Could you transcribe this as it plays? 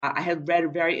I had read a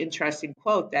very interesting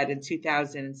quote that in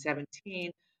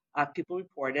 2017, people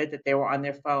reported that they were on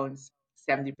their phones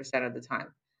 70% of the time.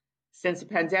 Since the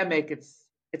pandemic, it's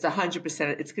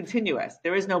 100%. It's continuous.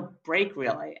 There is no break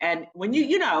really. And when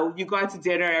you go out to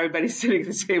dinner, everybody's sitting at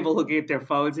the table looking at their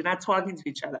phones and not talking to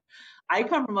each other. I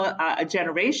come from a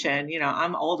generation.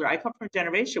 I'm older. I come from a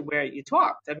generation where you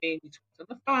talked. I mean, you talked on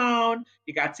the phone.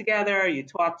 You got together. You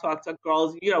talk.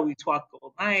 Girls. We talked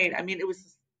all night. I mean, it was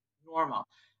just normal.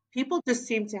 People just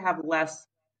seem to have less.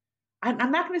 I'm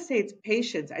not going to say it's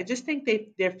patience. I just think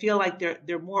they feel like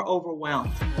they're more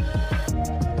overwhelmed.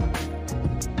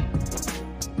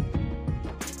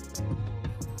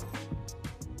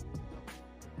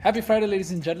 Happy Friday,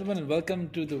 ladies and gentlemen, and welcome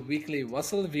to the Weekly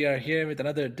Bustle. We are here with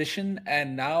another edition,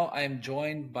 and now I am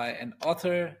joined by an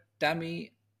author,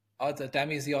 Tammy.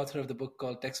 Tammy is the author of the book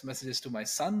called Text Messages to My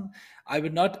Son. I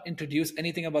would not introduce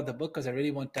anything about the book because I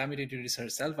really want Tammy to introduce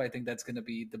herself. I think that's going to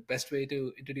be the best way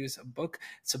to introduce a book.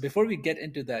 So before we get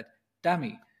into that,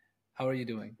 Tammy, how are you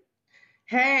doing?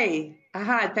 Hey,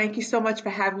 thank you so much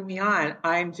for having me on.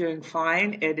 I'm doing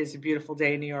fine. It is a beautiful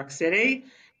day in New York City.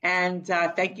 And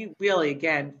thank you really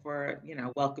again for,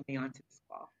 welcoming me onto this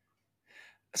call.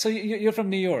 So you're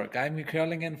from New York. I'm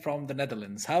calling in from the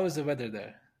Netherlands. How is the weather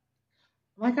there?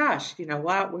 Oh my gosh, you know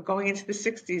what? We're going into the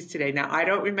 60s today. Now, I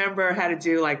don't remember how to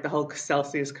do like the whole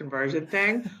Celsius conversion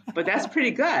thing, but that's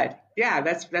pretty good. Yeah,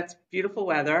 that's beautiful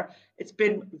weather. It's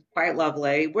been quite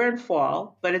lovely. We're in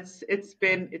fall, but it's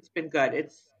been good.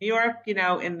 It's New York,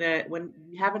 in the when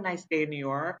you have a nice day in New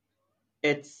York,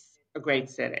 it's a great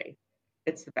city.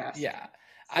 It's the best. Yeah,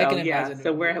 I So can yeah, so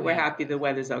imagine. we're Yeah, happy the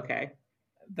weather's okay.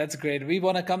 that's great. We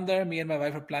want to come there. Me and my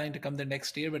wife are planning to come there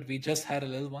next year, but we just had a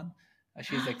little one.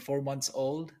 She's like 4 months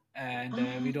old, and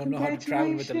we Oh, don't know how to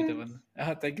travel with a little congratulations.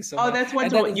 one. Thank you so Oh, much. that's And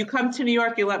that wonderful. is, You come to New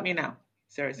York, you let me know.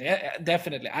 Seriously. yeah, yeah,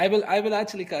 definitely. I will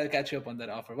actually catch you up on that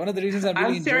offer. One of the reasons I'm I'm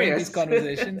really enjoying these serious.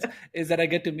 conversations is that I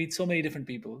get to meet so many different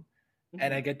people,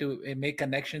 and I Mhm. get to make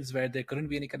connections where there couldn't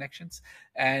be any connections.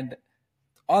 And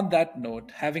on that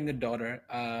note, having a daughter,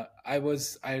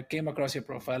 I came across your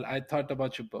profile. I thought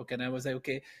about your book, and I was like,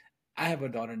 okay, I have a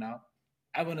daughter now.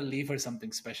 I want to leave her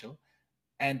something special,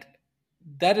 and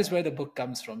that is where the book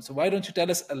comes from. So why don't you tell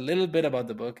us a little bit about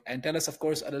the book, and tell us, of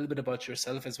course, a little bit about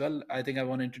yourself as well. I think I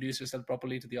want to introduce yourself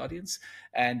properly to the audience,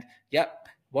 and yeah,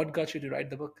 what got you to write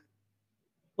the book?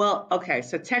 Well, okay.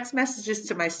 So, Text Messages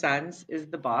to My Sons is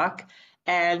the book,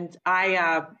 and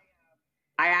I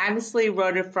honestly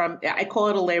wrote it from. I call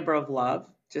it a labor of love,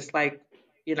 just like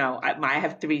I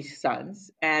have three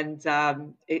sons, and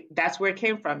that's where it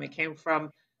came from. It came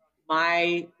from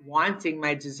my wanting,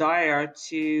 my desire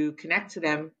to connect to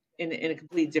them in a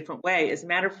completely different way. As a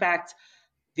matter of fact,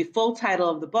 the full title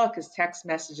of the book is Text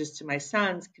Messages to My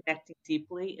Sons, Connecting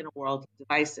Deeply in a World of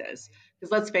Devices.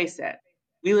 Because let's face it,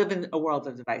 we live in a world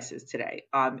of devices today.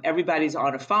 Everybody's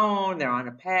on a phone, they're on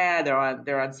a pad,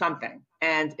 they're on something,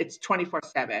 and it's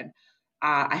 24/7.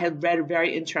 I had read a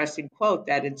very interesting quote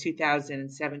that in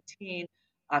 2017,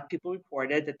 people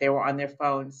reported that they were on their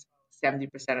phones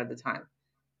 70% of the time.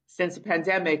 Since the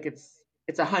pandemic, it's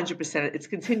 100%. It's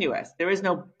continuous. There is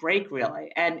no break really.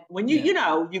 And when you Yeah. you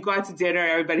know you go out to dinner,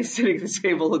 everybody's sitting at the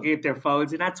table looking at their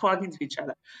phones and not talking to each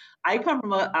other. I come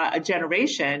from a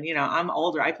generation. I'm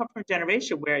older. I come from a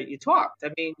generation where you talked.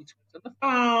 I mean, you talked on the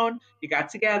phone. You got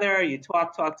together. You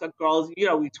talk. Girls.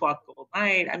 We talked all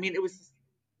night. I mean, it was just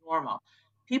normal.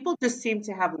 People just seem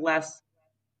to have less.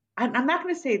 I'm not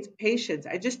going to say it's patience.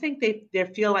 I just think they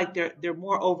feel like they're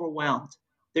more overwhelmed.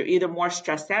 They're either more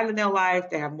stressed out in their life,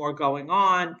 they have more going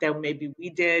on than maybe we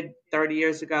did 30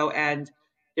 years ago, and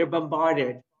they're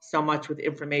bombarded so much with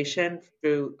information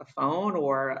through a phone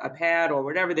or a pad or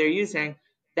whatever they're using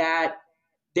that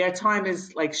their time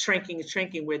is like shrinking and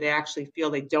shrinking where they actually feel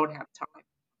they don't have time.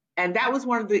 And that was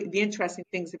one of the interesting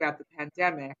things about the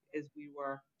pandemic is we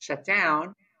were shut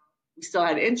down. We still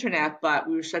had internet, but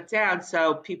we were shut down.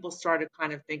 So people started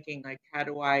kind of thinking, like, how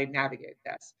do I navigate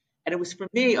this? And it was for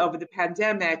me over the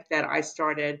pandemic that I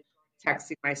started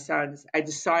texting my sons. I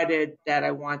decided that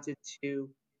I wanted to,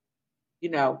 you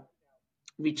know,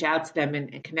 reach out to them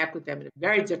and connect with them in a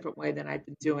very different way than I'd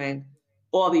been doing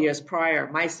all the years prior.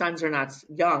 My sons are not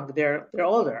young; they're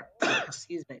older.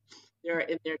 Excuse me. They're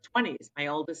in their 20s. My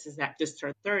oldest is at just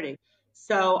turned 30.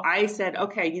 So I said,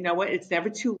 okay, you know what? It's never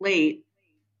too late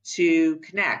to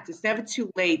connect. It's never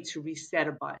too late to reset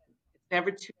a button. It's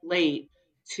never too late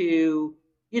to,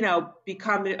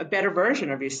 become a better version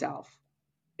of yourself.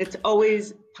 It's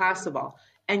always possible.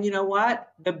 And you know what?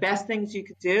 The best things you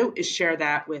could do is share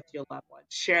that with your loved ones,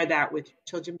 share that with your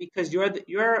children because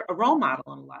you're a role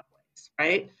model in a lot of ways,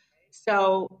 right?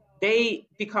 So they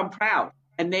become proud.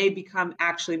 and they become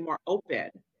actually more open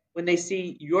when they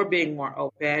see you're being more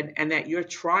open and that you're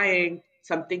trying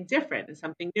something different and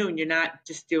something new, and you're not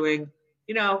just doing,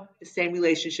 the same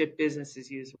relationship business as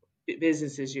usual.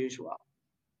 Business as usual.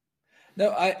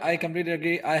 No, I completely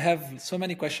agree. I have so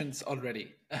many questions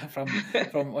already from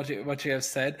what you have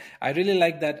said. I really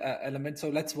like that element. So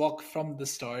let's walk from the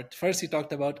start. First, you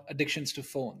talked about addictions to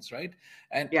phones, right?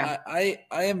 And Yeah. I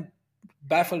am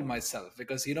baffled myself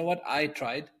because you know what? I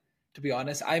tried. To be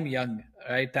honest, I'm young,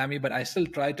 right, Tammy? But I still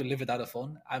tried to live without a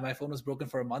phone. My phone was broken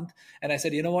for a month, and I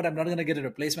said, you know what? I'm not going to get a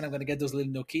replacement. I'm going to get those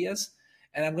little Nokias,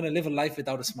 and I'm going to live a life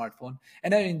without a smartphone.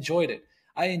 And I enjoyed it.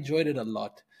 I enjoyed it a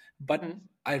lot. But Mhm.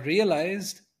 I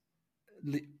realized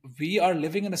we are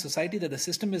living in a society that the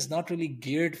system is not really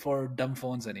geared for dumb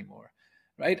phones anymore,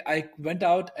 right? I went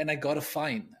out and I got a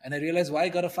fine, and I realized why I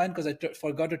got a fine because I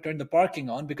forgot to turn the parking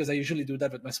on, because I usually do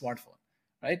that with my smartphone,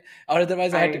 right? Or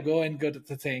otherwise I had to Right. go and go to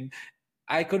the thing.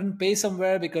 I couldn't pay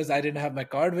somewhere because I didn't have my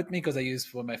card with me, because I used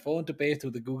for my phone to pay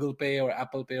through the Google Pay or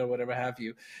Apple Pay or whatever have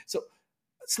you. So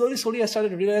slowly I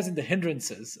started realizing the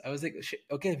hindrances. I was like,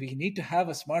 okay, we need to have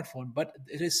a smartphone, but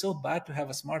it is so bad to have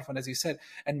a smartphone, as you said.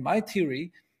 And my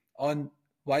theory on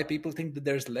why people think that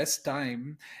there's less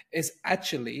time is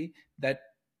actually that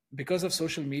because of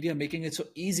social media making it so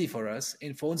easy for us,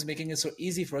 in phones making it so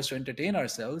easy for us to entertain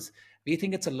ourselves, we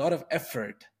think it's a lot of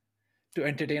effort to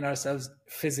entertain ourselves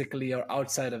physically or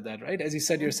outside of that, right? As you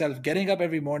said Mhm. yourself, getting up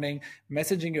every morning,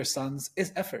 messaging your sons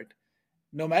is effort.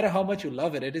 No matter how much you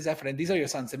love it, it is effort. And these are your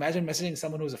sons. Imagine messaging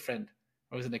someone who's a friend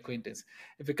or who's an acquaintance.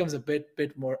 It becomes a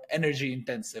bit more energy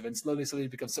intensive, and slowly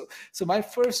it becomes so. So my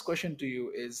first question to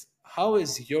you is, how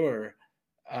is your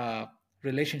uh,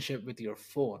 relationship with your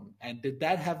phone, and did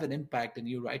that have an impact in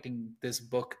you writing this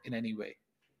book in any way?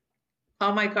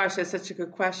 Oh my gosh, that's such a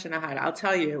good question, I had. I'll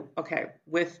tell you. Okay,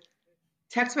 with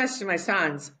text message to my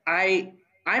sons, I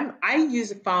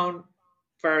use a phone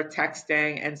for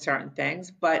texting and certain things,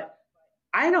 but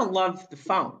I don't love the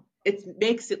phone. It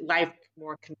makes it life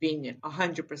more convenient,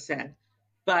 100%.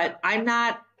 But I'm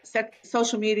not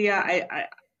social media.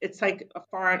 It's like a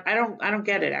foreign. I don't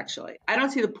get it actually. I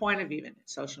don't see the point of even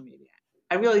social media.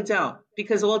 I really don't,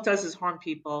 because all it does is harm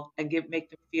people and make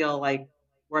them feel like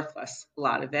worthless. A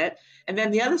lot of it, and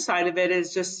then the other side of it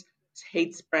is just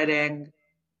hate spreading,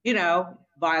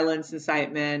 violence,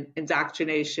 incitement,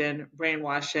 indoctrination,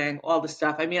 brainwashing, all the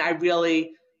stuff. I mean, I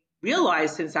really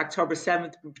realized since October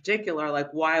 7th in particular,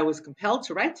 like why I was compelled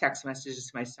to write text messages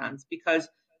to my sons, because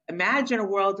imagine a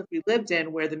world if we lived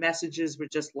in where the messages were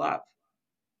just love,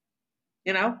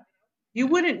 you know? You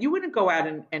wouldn't go out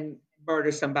and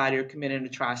murder somebody or commit an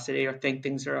atrocity or think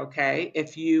things are okay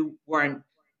if you weren't,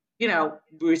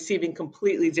 receiving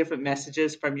completely different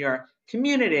messages from your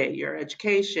community, your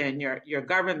education, your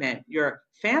government, your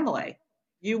family.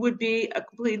 You would be a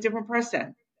completely different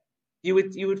person. You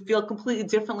would feel completely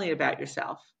differently about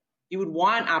yourself. You would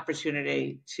want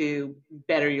opportunity to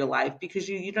better your life because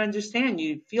you'd understand,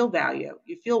 you feel value,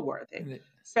 you feel worthy.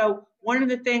 So one of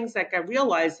the things like I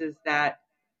realized is that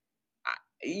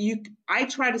you I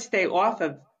try to stay off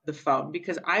of the phone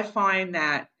because I find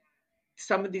that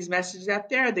some of these messages out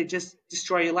there, they just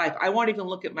destroy your life. I won't even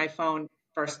look at my phone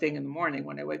first thing in the morning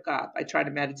when I wake up. I try to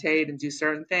meditate and do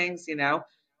certain things,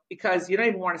 because you don't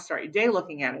even want to start your day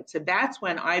looking at it. So that's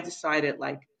when I decided,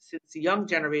 like, since the young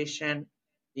generation,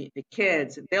 the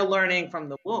kids, they're learning from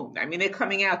the womb. I mean, they're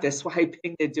coming out, they're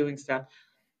swiping, they're doing stuff.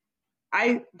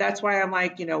 That's why I'm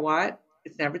like, you know what?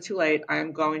 It's never too late.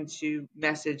 I'm going to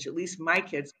message at least my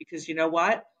kids because you know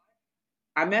what?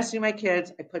 I'm messaging my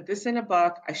kids. I put this in a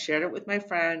book. I shared it with my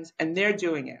friends, and they're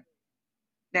doing it.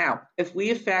 Now, if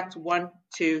we affect one,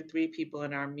 two, three people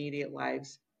in our immediate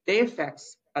lives, they affect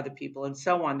other people, and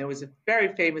so on. There was a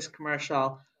very famous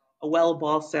commercial, a well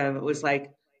balsam. It was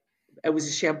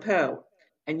a shampoo,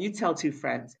 and you tell two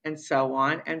friends, and so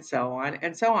on and so on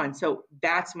and so on. So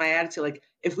that's my attitude. Like,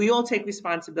 if we all take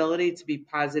responsibility to be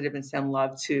positive and send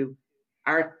love to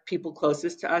our people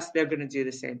closest to us, they're going to do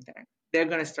the same thing. They're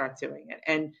going to start doing it,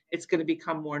 and it's going to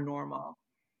become more normal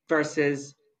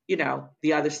versus,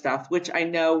 the other stuff, which I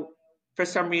know for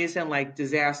some reason, like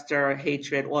disaster,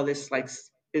 hatred, all this, like,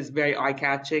 is very eye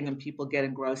catching and people get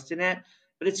engrossed in it.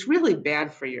 But it's really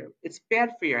bad for you. It's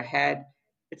bad for your head.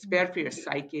 It's bad for your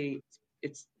psyche.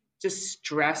 It's just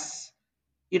stress.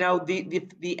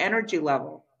 The energy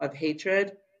level of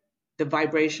hatred, the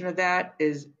vibration of that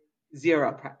is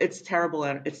zero. It's terrible,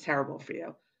 and it's terrible for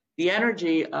you. The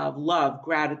energy of love,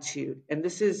 gratitude, and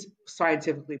this is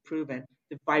scientifically proven,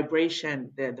 the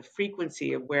vibration, the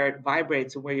frequency of where it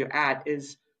vibrates and where you're at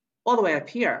is all the way up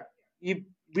here. You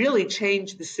really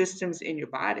change the systems in your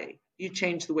body. You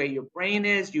change the way your brain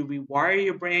is, you rewire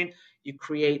your brain, you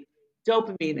create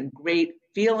dopamine and great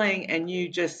feeling, and you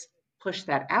just push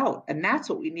that out. And that's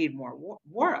what we need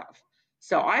more of.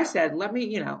 So I said, let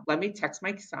me text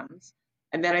my sons.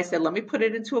 And then I said, let me put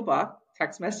it into a book,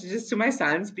 text messages to my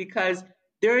sons, because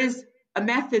there is a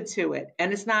method to it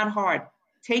and it's not hard.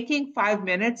 Taking 5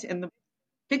 minutes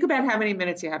think about how many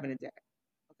minutes you have in a day,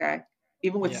 okay?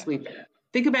 Even with Yeah. sleeping.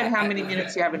 Think about how many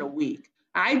minutes you have in a week.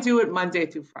 I do it Monday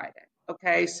through Friday,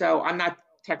 okay? So I'm not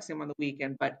texting them on the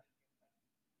weekend, but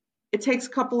it takes a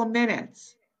couple of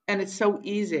minutes and it's so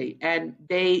easy and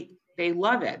they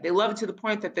love it. They love it to the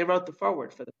point that they wrote the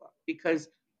foreword for the book because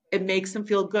it makes them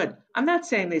feel good. I'm not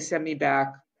saying they send me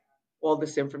back all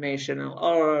this information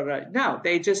and no,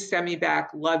 they just send me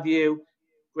back, love you,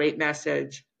 great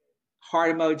message,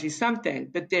 heart emoji, something,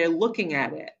 but they're looking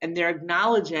at it and they're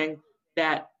acknowledging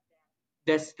that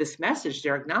this message,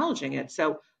 they're acknowledging it.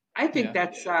 So I think Yeah.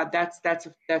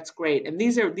 that's great. And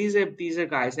these are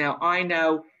guys. Now I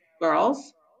know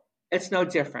girls, it's no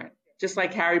different. Just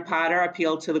like Harry Potter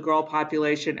appealed to the girl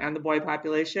population and the boy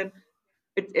population,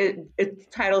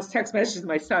 it titles text messages to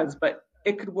my sons, but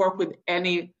it could work with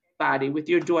anybody, with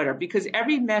your daughter, because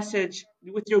every message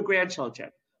with your grandchildren,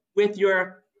 with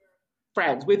your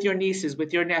friends, with your nieces,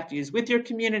 with your nephews, with your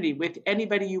community, with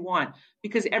anybody you want.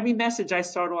 Because every message I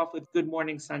start off with "Good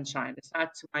morning, sunshine." It's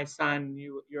not to my son,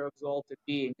 you're exalted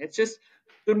being. It's just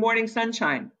 "Good morning,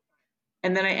 sunshine,"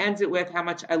 and then I end it with how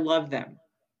much I love them.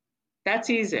 That's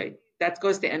easy. That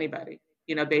goes to anybody,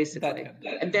 That. basically.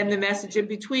 And then the Yeah. message in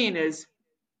between is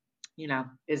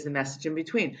the message in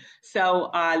between. So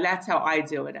that's how I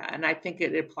do it. And I think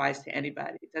it applies to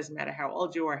anybody. It doesn't matter how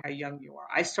old you are, how young you are.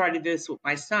 I started this with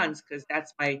my sons because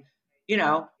you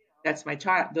know, that's my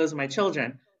child. Those are my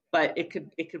children. But it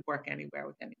could work anywhere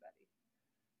with anybody.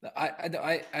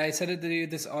 I said it to you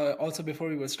this also before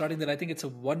we were starting that I think it's a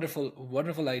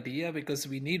wonderful idea because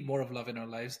we need more of love in our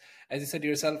lives. As you said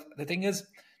yourself, the thing is,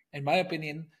 in my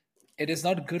opinion, it is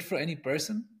not good for any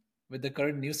person with the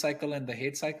current news cycle and the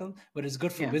hate cycle, but it's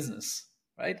good for Yeah. business,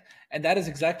 right? And that is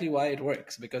exactly why it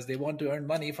works because they want to earn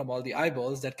money from all the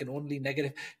eyeballs that can only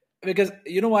negative. Because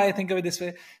you know why I think of it this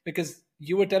way? Because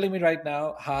you were telling me right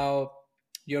now how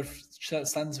your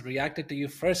sons reacted to you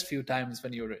first few times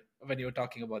when you were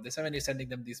talking about this and when you're sending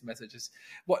them these messages.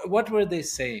 What were they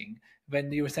saying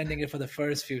when you were sending it for the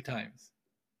first few times?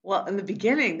 Well, in the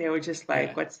beginning, they were just Yeah.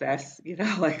 like, "What's this?"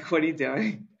 Like, "What are you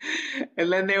doing?"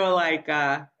 And then they were like,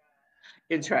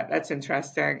 that's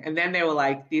interesting. And then they were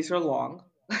like, these are long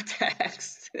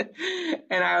texts.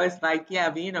 And I was like, yeah,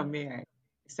 but you know me, I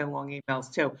send long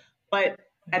emails too. But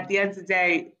at the end of the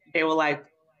day, they were like,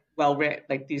 well written,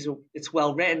 like it's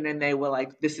well written. And they were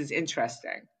like, this is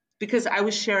interesting because I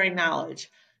was sharing knowledge.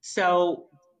 So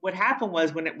what happened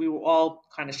was we were all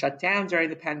kind of shut down during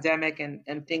the pandemic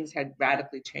and things had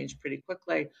radically changed pretty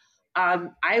quickly.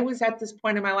 I was at this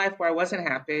point in my life where I wasn't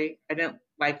happy. I didn't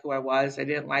like who I was. I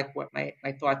didn't like what my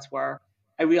thoughts were.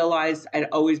 I realized I'd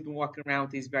always been walking around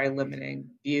with these very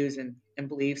limiting views and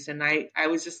beliefs. And I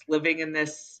was just living in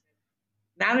this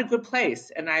not a good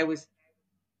place. And I was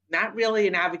not really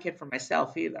an advocate for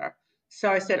myself either. So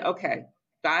I said, okay,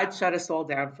 God shut us all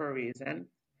down for a reason.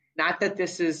 Not that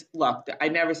this is, look, I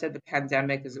never said the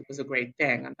pandemic was a great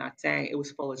thing. I'm not saying it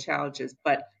was full of challenges,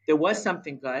 but there was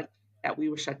something good that we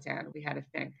were shut down. We had to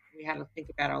think. We had to think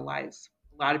about our lives.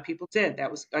 A lot of people did.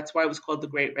 That's why it was called the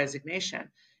Great Resignation.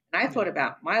 And I Yeah. thought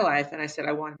about my life and I said,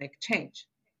 I want to make a change.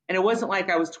 And it wasn't like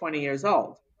I was 20 years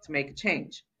old to make a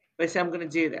change. But I said, I'm going to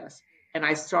do this. And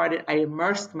I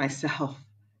immersed myself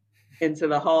into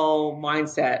the whole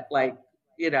mindset. Like,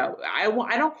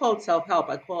 I don't call it self help.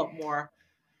 I call it more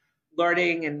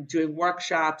learning and doing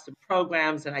workshops and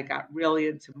programs. And I got really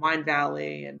into Mind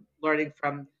Valley and learning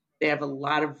from, they have a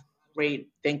lot of great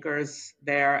thinkers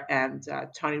there, and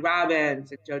Tony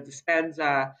Robbins and Joe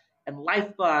Dispenza and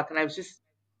Lifebook. And I was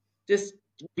just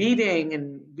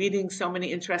reading so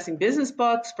many interesting business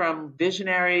books from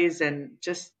visionaries and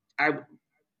just I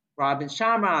Robin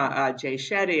Sharma, Jay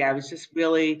Shetty. I was just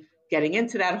really getting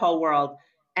into that whole world,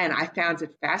 and I found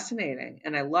it fascinating,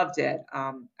 and I loved it.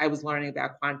 I was learning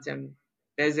about quantum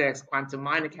physics, quantum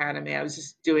mind academy. I was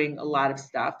just doing a lot of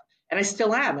stuff, and I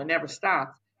still am. I never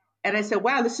stopped. And I said,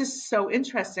 "Wow, this is so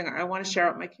interesting. I want to share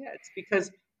it with my kids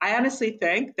because I honestly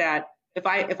think that if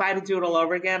I had to do it all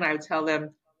over again, I would tell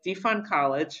them defund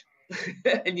college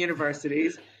and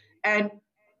universities and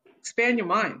expand your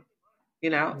mind.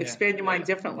 Yeah. Expand your mind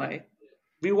Yeah. differently,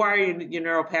 rewire your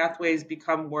neural pathways,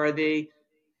 become worthy,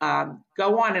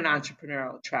 go on an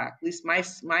entrepreneurial track. At least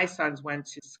my sons went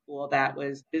to school that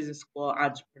was business school,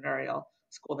 entrepreneurial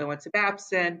school. They went to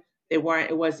Babson. It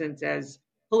wasn't as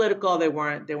political. They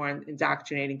weren't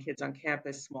indoctrinating kids on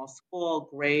campus, small school,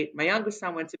 great. My youngest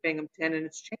son went to Binghamton, and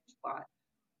it's changed a lot.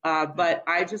 Yeah. But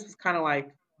I just was kind of like,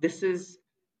 this is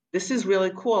this is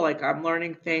really cool. Like I'm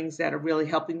learning things that are really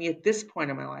helping me at this point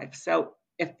in my life. So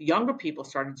if the younger people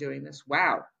started doing this,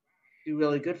 wow, be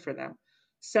really good for them.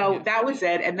 So Yeah. that was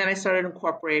it. And then I started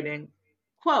incorporating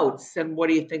quotes and what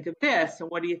do you think of this? And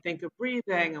what do you think of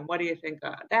breathing? And what do you think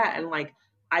of that? And like,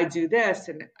 I do this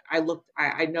and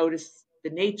I noticed the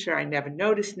nature. I never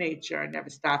noticed nature. I never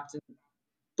stopped and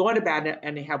thought about it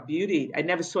and how beauty. I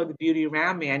never saw the beauty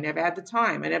around me. I never had the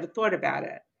time. I never thought about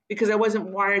it because I wasn't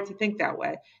wired to think that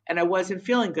way. And I wasn't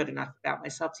feeling good enough about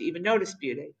myself to even notice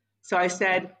beauty. So I Yeah.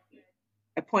 said,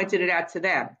 I pointed it out to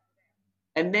them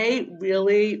and they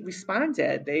really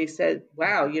responded. They said,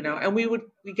 "Wow, And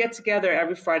we get together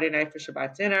every Friday night for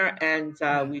Shabbat dinner, and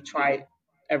Yeah. we try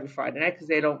every Friday night because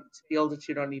they don't. The older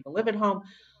two don't even live at home,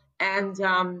 and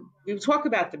we would talk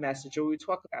about the message or we would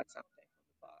talk about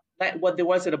something. Well, there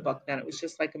wasn't a book then; it was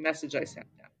just like a message I sent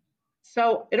them.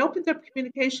 So it opened up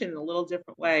communication in a little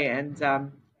different way,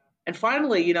 and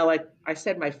finally, like I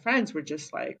said, my friends were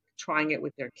just like trying it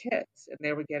with their kids, and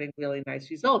they were getting really nice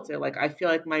results. They're like, I feel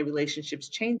like my relationship's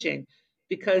changing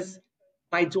because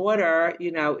my daughter,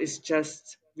 is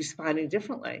just responding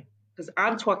differently because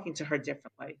I'm talking to her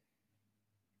differently.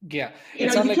 Yeah.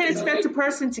 It's not You like can't expect a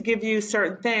person to give you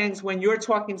certain things when you're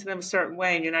talking to them a certain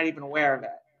way and you're not even aware of it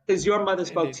because your mother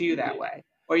spoke indeed. to you that way,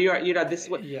 or this is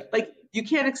what, Yeah. like, you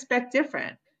can't expect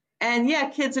different. And yeah,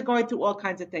 kids are going through all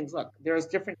kinds of things. Look, there's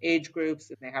different age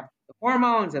groups and they have the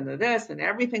hormones and the this and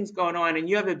everything's going on, and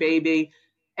you have a baby,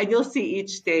 and you'll see each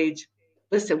stage.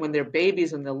 Listen, when they're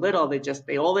babies and they're little,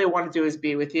 they all they want to do is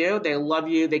be with you. They love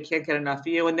you. They can't get enough of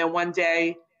you. And then one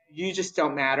day you just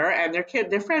don't matter, and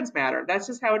their friends matter. That's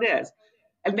just how it is.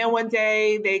 And then one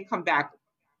day they come back.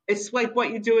 It's like what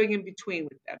you're doing in between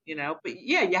with them. But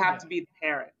yeah, you have Yeah. to be the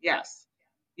parent. Yes.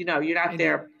 You're not Indeed.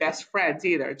 their best friends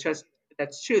either. It's just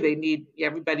that's true.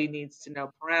 Everybody needs to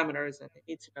know parameters and they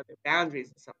need to know their boundaries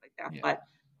and stuff like that. Yeah. But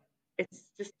it's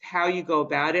just how you go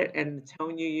about it and the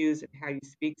tone you use and how you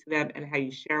speak to them and how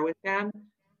you share with them Yeah.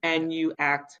 and you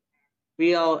act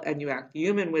real and you act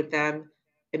human with them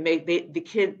and the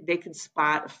kid they can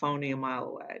spot a phony a mile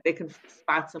away. They can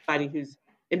spot somebody who's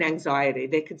in anxiety.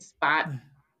 They can spot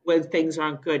when things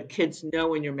aren't good. Kids know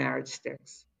when your marriage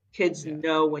stinks. Kids Yeah.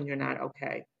 know when you're not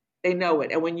okay. They know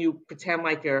it. And when you pretend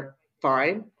like you're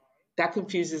fine, that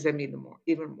confuses them even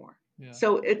more. Yeah.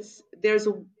 So there's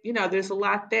a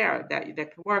lot there that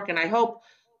can work. And I hope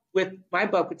with my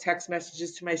book with text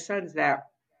messages to my sons that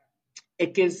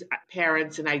it gives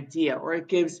parents an idea or it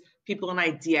gives people an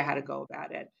idea how to go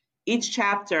about it. Each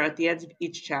chapter, at the end of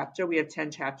each chapter, we have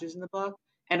 10 chapters in the book,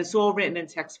 and it's all written in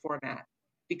text format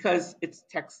because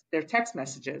they're text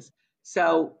messages.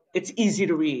 So it's easy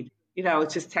to read.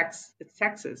 It's just text,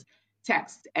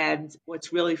 text. And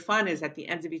what's really fun is at the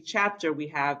end of each chapter, we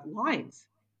have lines.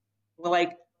 We're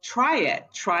like, try it,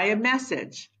 try a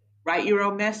message, write your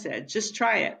own message, just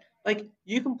try it. Like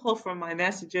you can pull from my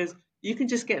messages, you can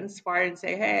just get inspired and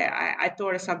say, hey, I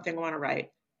thought of something I want to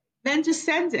write. Then just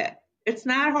send it. It's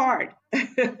not hard.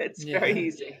 It's Yeah. very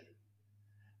easy.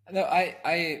 No,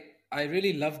 I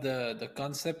really love the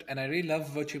concept, and I really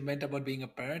love what you meant about being a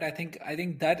parent. I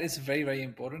think that is very, very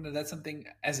important, and that's something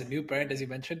as a new parent, as you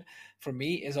mentioned, for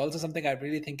me is also something I'm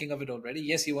really thinking of it already.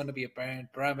 Yes, you want to be a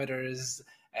parent, parameters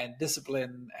and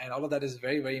discipline and all of that is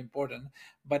very, very important,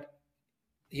 but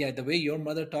yeah, the way your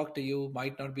mother talked to you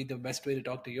might not be the best way to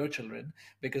talk to your children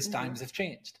because Hmm. times have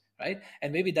changed, right?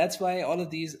 And maybe that's why all of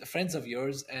these friends of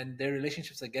yours and their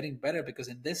relationships are getting better because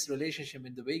in this relationship,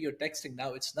 in the way you're texting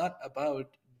now, it's not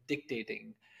about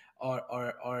dictating or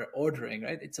ordering,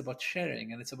 right? It's about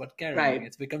sharing and it's about caring. Right.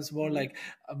 It becomes Hmm. more like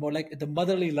the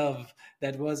motherly love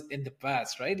that was in the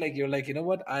past, right? Like you're like, you know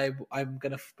what, I'm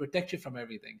gonna protect you from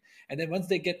everything, and then once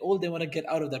they get old, they want to get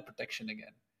out of that protection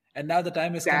again. And now the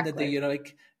time has come that they, Exactly.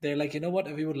 like they're like, you know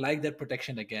what, we would like that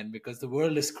protection again because the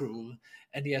world is cruel.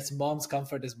 And yes, mom's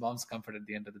comfort is mom's comfort at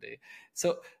the end of the day.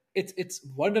 So it's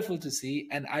wonderful to see,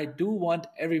 and I do want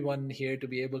everyone here to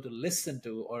be able to listen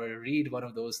to or read one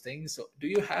of those things. So do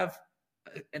you have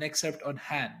an excerpt on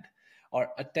hand or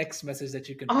a text message that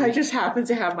you can Oh, I read? just happen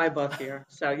to have my book here.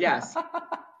 So yes,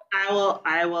 I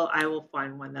will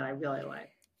find one that I really like.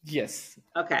 Yes.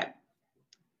 Okay.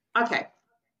 Okay.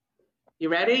 You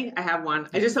ready? I have one.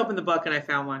 I just Yes. opened the book and I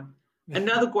found one.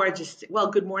 Another gorgeous, well,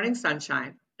 good morning,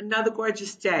 sunshine. Another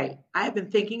gorgeous day. I have been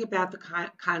thinking about the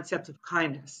concept of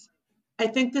kindness. I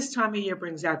think this time of year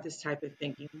brings out this type of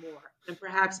thinking more than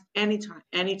perhaps any time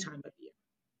of year.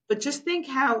 But just think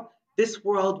how This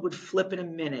world would flip in a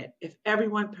minute if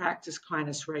everyone practiced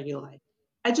kindness regularly.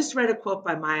 I just read a quote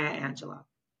by Maya Angelou,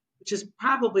 which is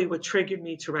probably what triggered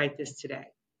me to write this today.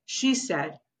 She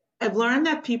said, I've learned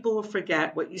that people will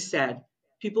forget what you said,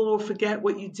 people will forget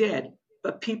what you did,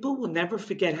 but people will never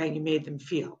forget how you made them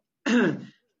feel.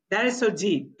 That is so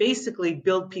deep. Basically,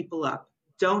 build people up.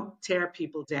 Don't tear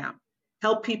people down.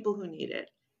 Help people who need it.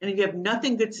 And if you have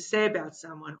nothing good to say about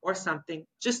someone or something,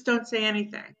 just don't say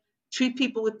anything. Treat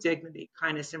people with dignity,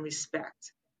 kindness, and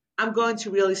respect. I'm going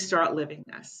to really start living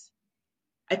this.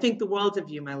 I think the world of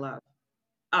you, my love.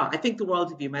 Oh, I think the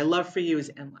world of you. My love for you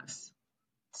is endless.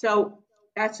 So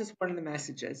that's just one of the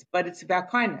messages, but it's about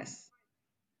kindness,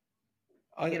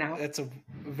 you know. That's a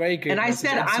very And great I message.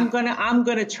 said, And see, I'm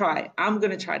gonna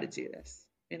try to do this,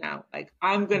 you know, like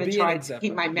I'm gonna be an try to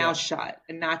keep example. my Yeah. mouth shut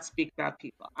and not speak about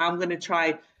people. I'm gonna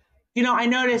try, you know, I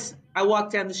notice I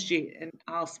walk down the street and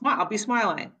I'll smile, I'll be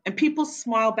smiling, and people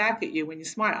smile back at you when you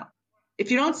smile. If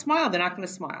you don't smile, they're not gonna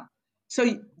smile.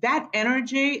 So that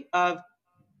energy of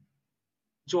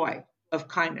joy, of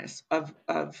kindness, of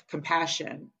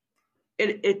compassion,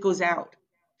 it goes out.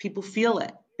 People feel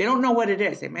it. They don't know what it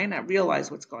is. They may not realize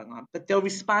what's going on, but they'll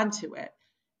respond to it.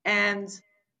 And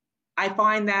I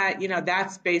find that, you know,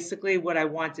 that's basically what I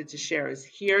wanted to share is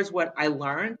here's what I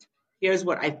learned. Here's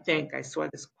what I think. I saw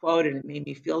this quote and it made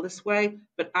me feel this way,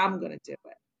 but I'm going to do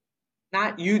it.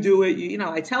 Not you do it. You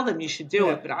know, I tell them you should do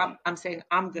Yeah. it, but I'm saying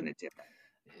I'm going to do it.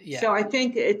 Yeah. So I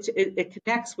think it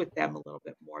connects with them a little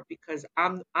bit more because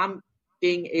I'm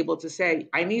being able to say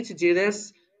I need to do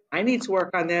this, I need to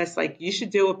work on this. Like you should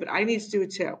do it, but I need to do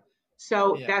it too.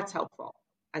 So Yeah. that's helpful,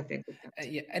 I think, with them too.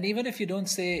 Yeah, and even if you don't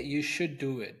say you should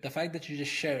do it, the fact that you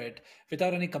just share it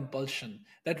without any compulsion,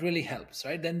 that really helps,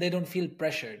 right? Then they don't feel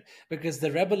pressured because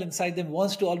the rebel inside them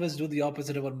wants to always do the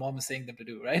opposite of what mom is saying them to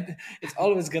do, right? It's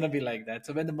always going to be like that.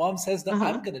 So when the mom says, no, I'm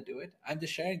Uh-huh. going to do it, I'm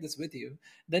just sharing this with you,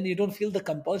 then you don't feel the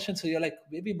compulsion. So you're like,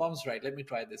 maybe mom's right. Let me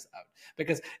try this out.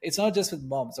 Because it's not just with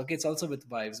moms, okay? It's also with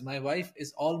wives. My wife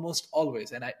is almost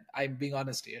always, and I'm being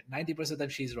honest here, 90% of the time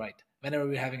she's right whenever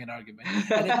we're having an argument.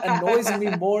 And it annoys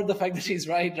me more the fact that she's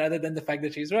right rather than the fact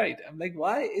that she's right. I'm like,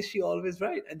 why is she always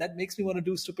right? And that makes me want to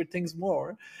do stupid things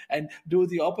more and do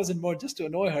the opposite more just to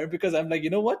annoy her because I'm like, you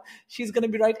know what? She's going to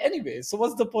be right anyway. So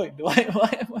what's the point? Why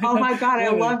Oh not? my God, I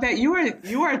Why love that you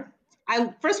are.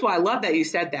 I first of all, I love that you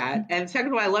said that, and second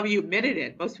of all, I love you admitted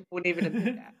it. Most people wouldn't even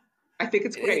admit not? that. I think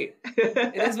it's it, great.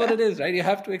 it is what it is, right? You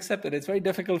have to accept it. It's very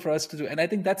difficult for us to do. And I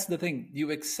think that's the thing. You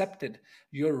accepted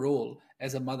your role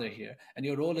as a mother here. And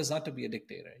your role is not to be a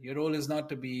dictator. Your role is not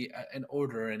to be an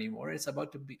orderer anymore. It's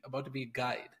about to be a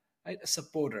guide, right? A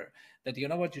supporter that, you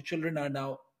know what, your children are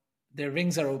now, their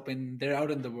wings are open. They're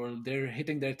out in the world. They're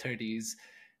hitting their 30s.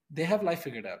 They have life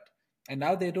figured out. And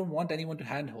now they don't want anyone to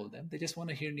handhold them. They just want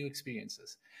to hear new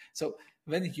experiences. So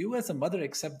when you as a mother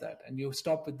accept that and you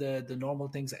stop with the normal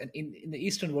things, and in the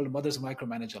Eastern world, mothers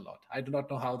micromanage a lot. I do not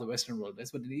know how the Western world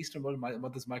is, but in the Eastern world,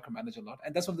 mothers micromanage a lot.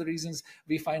 And that's one of the reasons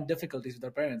we find difficulties with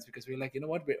our parents because we're like, you know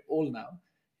what, we're old now.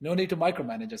 No need to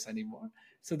micromanage us anymore.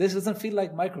 So this doesn't feel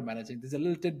like micromanaging. There's a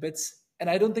little tidbits. And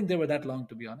I don't think they were that long,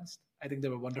 to be honest. I think they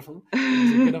were wonderful. It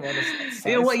was a good amount of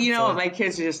You know what? size. You know what? So My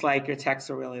kids are just like your texts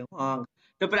are really long.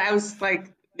 No, but I was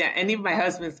like, yeah, and even my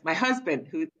husband,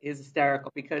 who is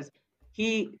hysterical because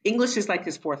he English is like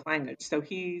his fourth language, so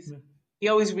he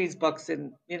always reads books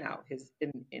in in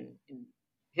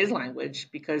his language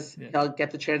because yeah, he'll get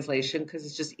the translation because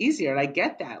it's just easier. And I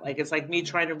get that. Like it's like me yeah,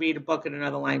 trying to read a book in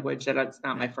another language that it's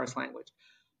not my yeah, first language.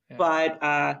 yeah.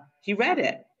 But he read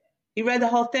it. He read the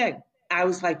whole thing. I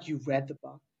was like, "You read the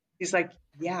book?" He's like,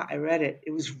 "Yeah, I read it.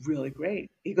 It was really great."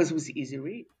 He goes, "It was easy to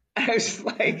read." I was just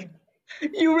like,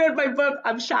 "You read my book?"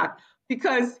 I'm shocked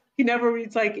because he never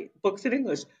reads like books in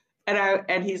English.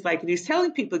 And he's like, and he's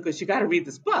telling people, because you got to read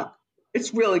this book.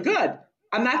 It's really good.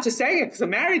 I'm not just saying it because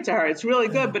I'm married to her. It's really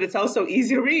good, but it's also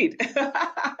easy to read.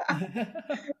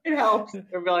 It helps. It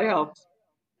really helps.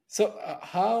 So,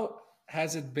 how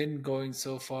has it been going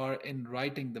so far in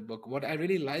writing the book? What I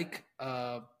really like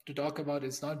to talk about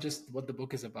is not just what the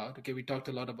book is about. Okay, we talked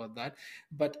a lot about that,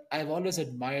 but I've always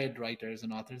admired writers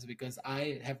and authors because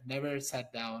I have never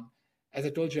sat down. As I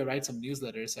told you, I write some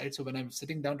newsletters, right? So when I'm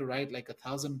sitting down to write like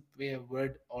 1,000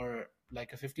 word or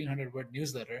like a 1,500 word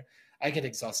newsletter, I get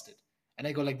exhausted and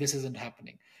I go like, this isn't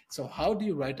happening. So how do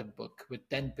you write a book with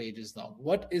 10 pages long?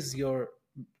 What is your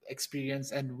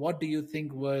experience and what do you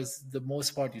think was the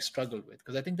most part you struggled with,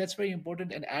 because I think that's very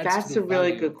important and adds to That's the a really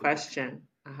value good of the book. question.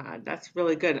 That's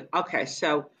really good. Okay,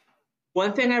 so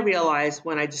one thing I realized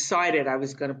when I decided I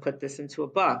was going to put this into a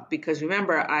book, because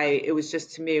remember, it was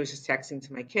just to me, it was just texting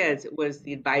to my kids. It was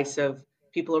the advice of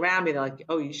people around me, they're like,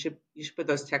 oh, you should put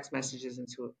those text messages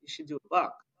into it. You should do a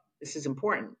book. This is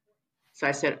important. So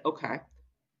I said, okay.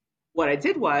 What I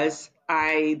did was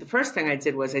the first thing I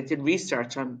did was I did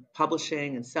research on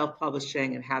publishing and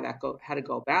self-publishing and how to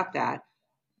go about that,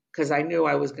 because I knew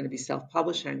I was going to be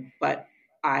self-publishing. But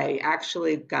I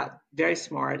actually got very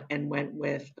smart and went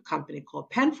with a company called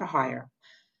Pen for Hire.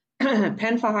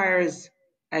 Pen for Hire is,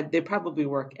 they probably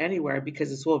work anywhere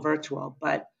because it's all virtual,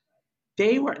 but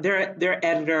they're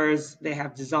editors, they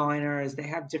have designers, they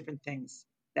have different things.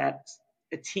 That's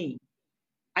a team.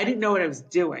 I didn't know what I was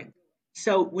doing.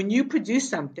 So when you produce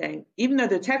something, even though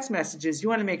they're text messages, you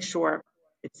want to make sure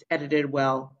it's edited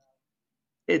well.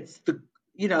 It's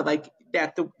like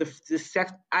that the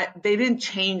sex. They didn't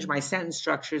change my sentence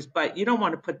structures, but you don't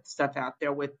want to put stuff out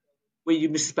there with where you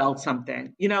misspelled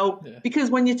something, Yeah. because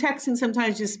when you're texting,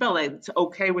 sometimes you spell it. It's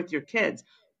okay with your kids,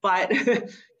 but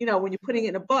when you're putting it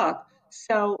in a book.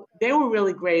 So they were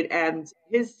really great, and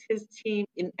his team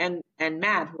and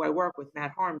Matt, who I work with,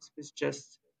 Matt Harms, was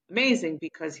just amazing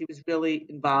because he was really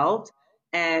involved,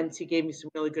 and he gave me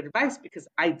some really good advice because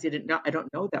I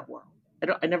don't know that world.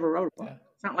 I never wrote a book. Yeah.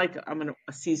 It's not like I'm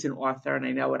a seasoned author and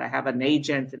I know it. I have an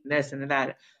agent and this and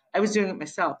that. I was doing it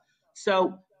myself.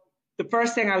 So the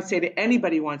first thing I would say to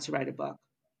anybody who wants to write a book,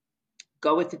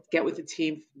 get with a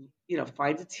team,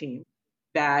 find a team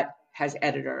that has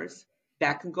editors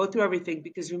that can go through everything.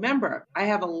 Because remember, I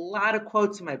have a lot of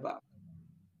quotes in my book.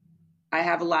 I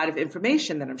have a lot of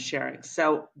information that I'm sharing.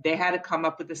 So they had to come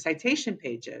up with the citation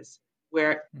pages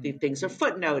where the things are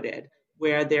footnoted,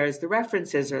 where there's the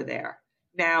references are there.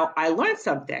 Now, I learned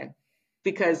something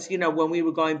because, when we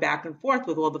were going back and forth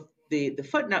with all the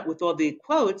footnote, with all the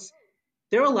quotes,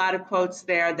 there were a lot of quotes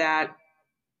there that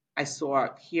I saw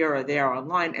here or there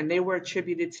online, and they were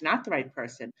attributed to not the right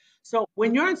person. So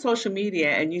when you're on social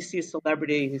media and you see a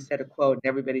celebrity who said a quote and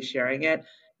everybody's sharing it,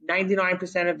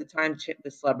 99% of the time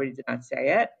the celebrity did not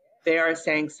say it. They are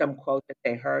saying some quote that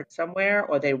they heard somewhere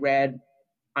or they read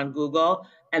on Google,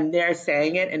 and they're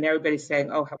saying it, and everybody's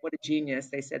saying, "Oh, what a genius!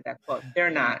 They said that quote." They're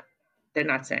not. They're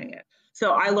not saying it.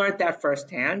 So I learned that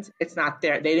firsthand. It's not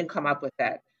there. They didn't come up with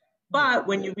that. Yeah. But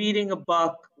when you're reading a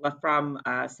book from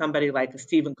somebody like a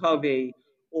Stephen Covey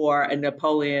or a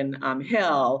Napoleon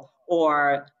Hill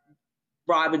or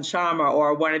Robin Sharma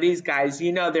or one of these guys,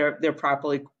 they're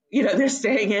properly, they're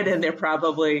saying it and they're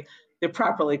properly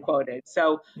quoted.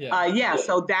 So Yeah.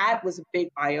 so that was a big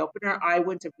eye opener. I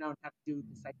wouldn't have known how to do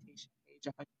the citation page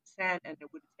 100%, and it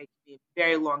would have taken me a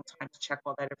very long time to check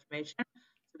all that information.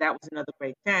 So that was another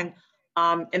great thing.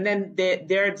 And then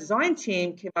their design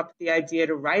team came up with the idea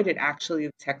to write it actually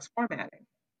in text formatting,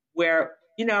 where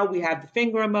we have the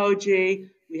finger emoji,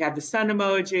 we have the sun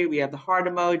emoji, we have the heart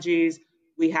emojis,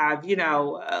 we have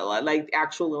like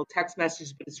actual little text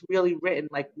messages, but it's really written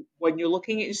like when you're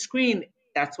looking at your screen,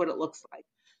 that's what it looks like.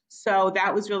 So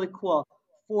that was really cool.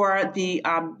 For the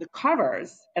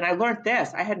covers, and I learned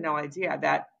this, I had no idea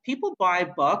that people buy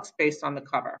books based on the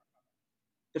cover.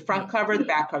 The Yeah. front cover, the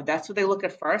back cover, that's what they look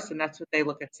at first, and that's what they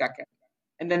look at second.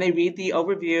 And then they read the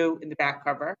overview in the back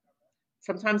cover.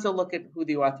 Sometimes they'll look at who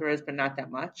the author is, but not that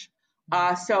much.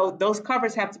 So those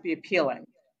covers have to be appealing.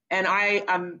 And I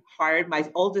hired my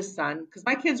oldest son because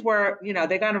my kids were,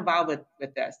 they got involved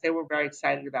with this. They were very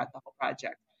excited about the whole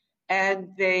project.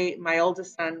 And my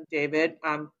oldest son, David,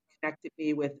 connected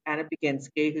me with Anna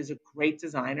Baginski, who's a great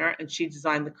designer, and she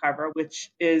designed the cover,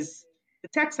 which is the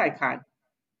text icon,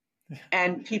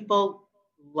 and people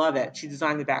love it. She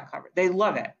designed the back cover. They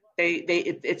love it.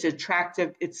 It's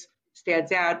attractive. It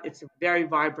stands out. It's a very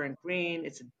vibrant green.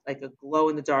 It's like a glow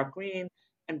in the dark green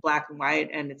and black and white,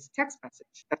 and it's a text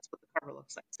message. That's what the cover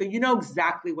looks like. So you know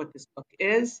exactly what this book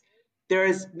is. There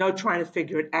is no trying to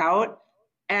figure it out,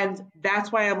 and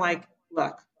that's why I'm like,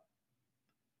 look.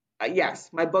 Yes,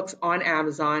 my book's on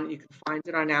Amazon. You can find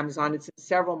it on Amazon. It's in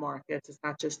several markets. It's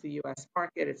not just the US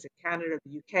market. It's in Canada,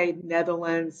 the UK,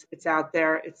 Netherlands. It's out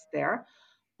there. It's there.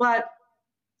 But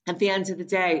at the end of the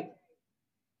day,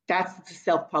 that's the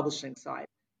self-publishing side.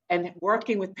 And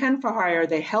working with Pen for Hire,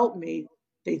 they helped me.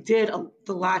 They did a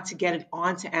lot to get it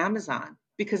onto Amazon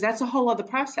because that's a whole other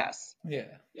process. Yeah.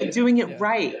 And doing it Yeah.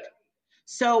 right.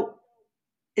 So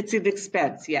it's an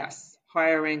expense, yes,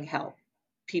 hiring help,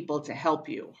 people to help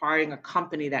you, hiring a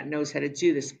company that knows how to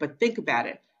do this. But think about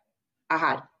it.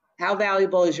 Ahad, how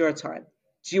valuable is your time?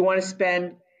 Do you want to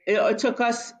spend, it took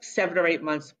us 7 or 8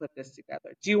 months to put this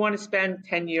together. Do you want to spend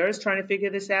 10 years trying to figure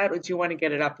this out? Or do you want to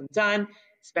get it up and done,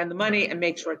 spend the Yeah. money and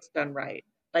make sure it's done right?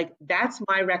 Like that's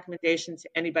my recommendation to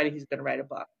anybody who's going to write a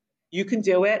book. You can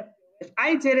do it. If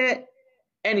I did it,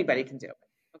 anybody can do it.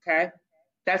 Okay.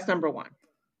 That's number one.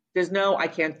 There's no, I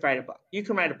can't write a book. You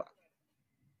can write a book.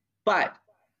 But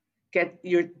get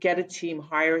a team,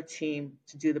 hire a team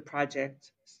to do the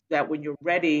project so that when you're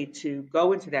ready to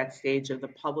go into that stage of the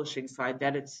publishing side,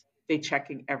 that it's they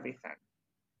checking everything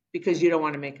because you don't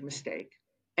want to make a mistake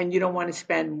and you don't want to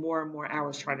spend more and more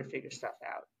hours trying to figure stuff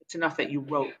out. It's enough that you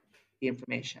wrote the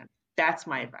information. That's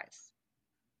my advice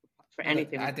for No, that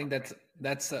anything I with think publishing.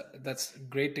 that's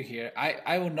great to hear.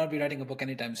 I will not be writing a book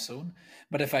anytime soon,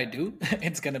 but if I do,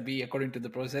 it's gonna be according to the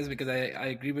process because I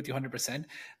agree with you 100%.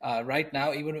 Right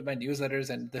now, even with my newsletters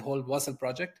and the whole Wassel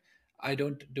project, I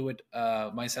don't do it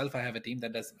myself. I have a team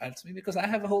that does helps me because I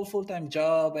have a whole full time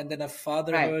job and then a Right.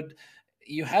 fatherhood.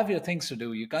 You have your things to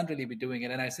do. You can't really be doing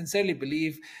it, and I sincerely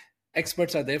believe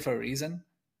experts are there for a reason.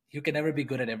 You can never be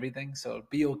good at everything, so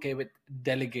be okay with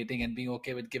delegating and being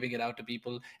okay with giving it out to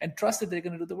people and trust that they're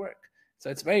going to do the work. So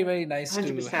it's very, very nice to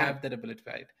 100%. have that ability,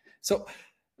 right? So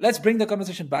let's bring the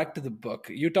conversation back to the book.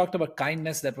 You talked about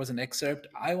kindness, that was an excerpt.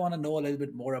 I want to know a little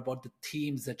bit more about the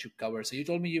themes that you cover. So you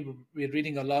told me you were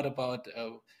reading a lot about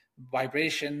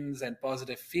vibrations and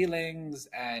positive feelings,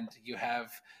 and you have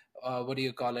what do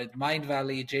you call it, Mind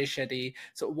Valley, Jay Shetty.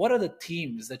 So what are the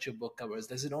themes that your book covers?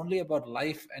 Is it only about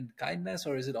life and kindness,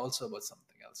 or is it also about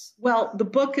something else? Well, the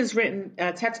book is written,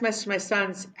 Text Message to My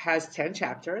Sons has 10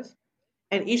 chapters,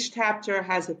 and each chapter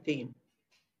has a theme.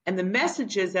 And the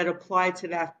messages that apply to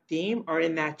that theme are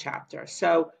in that chapter.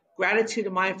 So, gratitude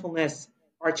and mindfulness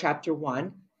are chapter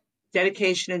one,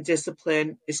 dedication and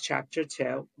discipline is chapter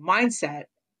two, mindset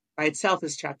by itself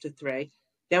is chapter three.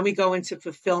 Then we go into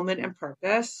fulfillment and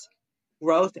purpose,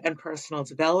 growth and personal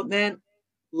development,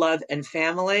 love and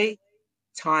family,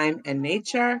 time and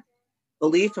nature,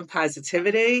 belief and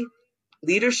positivity,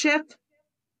 leadership,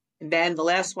 and then the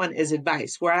last one is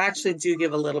advice, where I actually do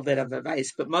give a little bit of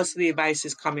advice, but most of the advice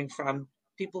is coming from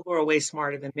people who are way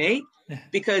smarter than me.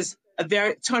 Because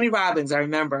Tony Robbins, I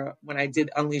remember when I did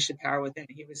Unleash the Power Within,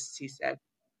 he said,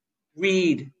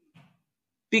 read.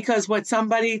 Because what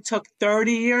somebody took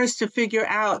 30 years to figure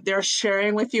out, they're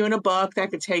sharing with you in a book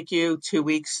that could take you 2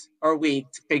 weeks or a week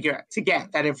to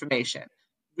get that information.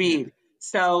 Yeah. Read.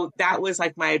 So that was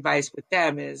like my advice with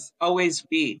them is always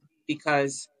read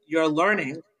because you're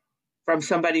learning from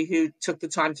somebody who took the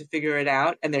time to figure it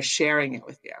out and they're sharing it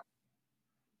with you.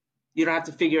 You don't have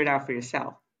to figure it out for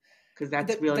yourself because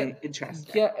that's really That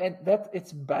interesting. yeah, and that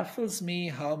it baffles me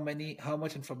how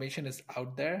much information is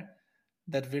out there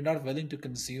that we're not willing to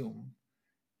consume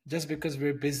just because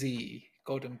we're busy,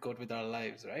 quote unquote, with our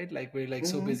lives, right? Like we're like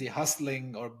so Mm-hmm. busy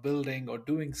hustling or building or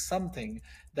doing something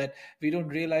that we don't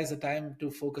realize the time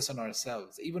to focus on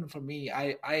ourselves. Even for me,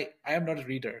 I am not a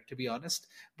reader, to be honest,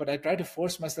 but I try to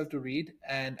force myself to read,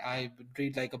 and I would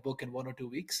read like a book in 1 or 2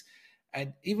 weeks,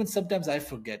 and even sometimes I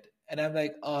forget. And I'm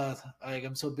like, oh, like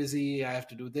I'm so busy. I have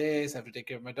to do this. I have to take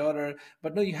care of my daughter.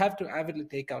 But no, you have to avidly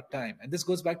take out time. And this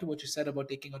goes back to what you said about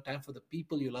taking out time for the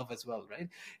people you love as well, right?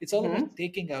 It's all Mm-hmm. about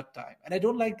taking out time. And I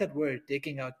don't like that word,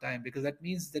 taking out time, because that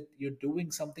means that you're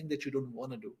doing something that you don't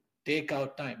want to do. Take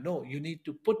out time. No, you need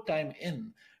to put time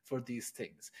in for these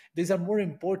things. These are more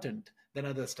important than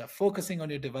other stuff. Focusing on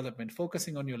your development,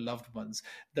 focusing on your loved ones.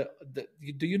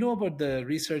 Do you know about the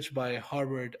research by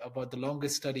Harvard about the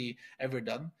longest study ever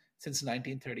done since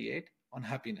 1938 on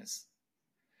happiness?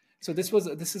 So this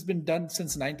has been done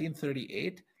since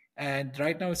 1938, and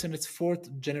right now it's in its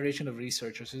fourth generation of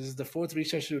researchers. So this is the fourth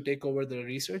researcher to take over the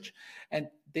research, and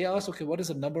they asked, okay, what is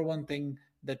the number one thing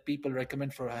that people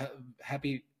recommend for a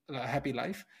happy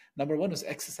life? Number one was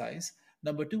exercise.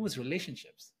 Number two was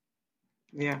relationships.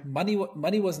 Yeah. Money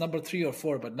was number three or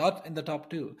four, but not in the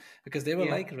top two, because they were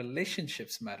Yeah. like,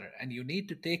 relationships matter, and you need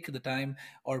to take the time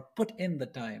or put in the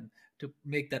time to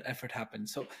make that effort happen.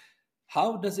 So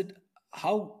how does it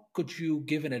how could you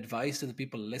give an advice to the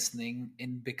people listening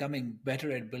in becoming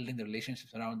better at building the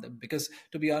relationships around them? Because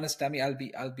to be honest, Tammy, I'll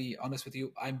be honest with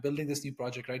you, I'm building this new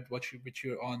project, right, which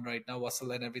you're on right now,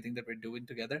 Wassel, and everything that we're doing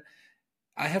together.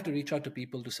 I have to reach out to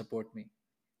people to support me,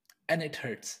 and it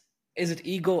hurts. Is it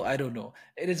ego? I don't know.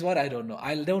 It is what I don't know.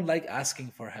 I don't like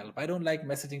asking for help. I don't like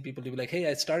messaging people to be like, "Hey,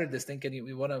 I started this thing. Can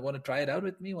you want to try it out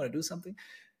with me? Want to do something?"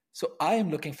 So I am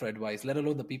looking for advice, let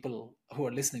alone the people who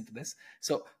are listening to this.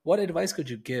 So what advice could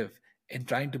you give in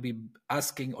trying to be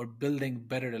asking or building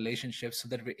better relationships so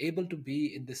that we're able to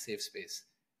be in this safe space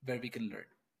where we can learn?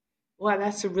 Well,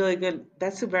 that's a very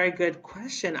good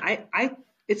question.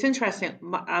 It's interesting.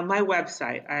 My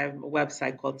website, I have a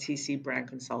website called TC Brand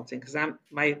Consulting because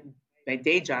my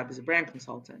day job is a brand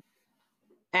consultant.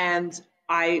 And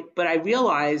but I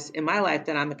realize in my life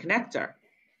that I'm a connector.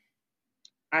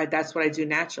 That's what I do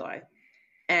naturally.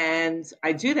 And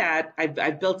I do that.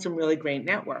 I've built some really great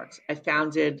networks. I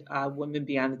founded Women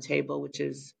Beyond the Table, which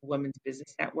is a women's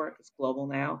business network. It's global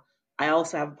now. I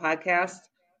also have a podcast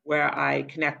where I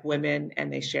connect women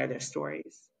and they share their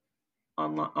stories.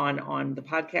 On the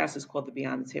podcast, it's called the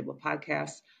Beyond the Table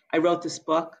podcast. I wrote this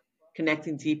book,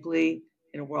 Connecting Deeply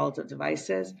in a World of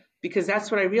Devices, because that's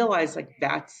what I realized. Like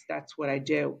that's what I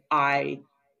do.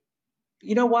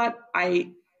 You know what,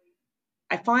 I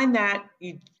find that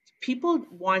people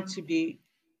want to be,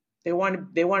 they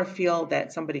want to feel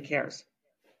that somebody cares.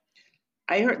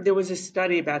 I heard there was a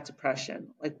study about depression,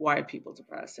 like why are people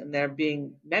depressed, and they're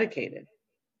being medicated.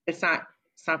 It's not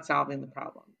it's not solving the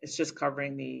problem. It's just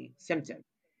covering the symptom.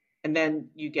 And then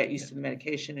you get used Yeah. to the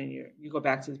medication and you go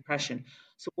back to depression.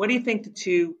 So what do you think the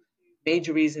two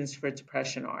major reasons for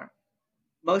depression are?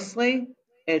 Mostly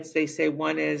it's they say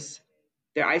one is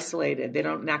they're isolated, they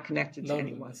don't not connected to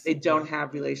anyone. Loneliness. They Yeah. don't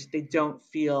have relation, they don't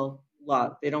feel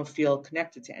love, they don't feel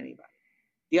connected to anybody.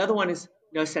 The other one is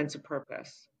no sense of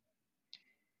purpose.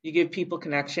 You give people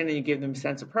connection and you give them a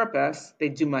sense of purpose, they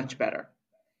do much better.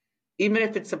 Even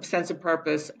if it's a sense of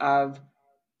purpose of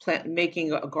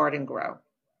making a garden grow,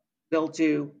 they'll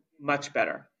do much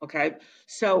better. Okay.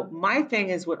 So my thing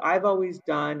is what I've always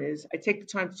done is I take the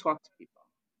time to talk to people.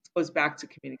 It goes back to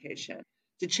communication,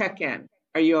 to check in.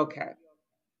 Are you okay?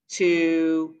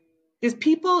 To, because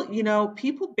people,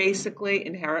 people basically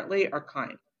inherently are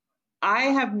kind. I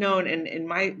have known in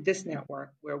my this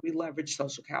network where we leverage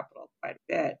social capital quite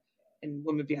a bit and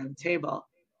women beyond the table,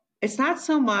 it's not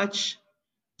so much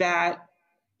that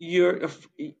you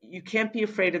can't be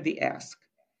afraid of the ask.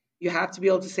 You have to be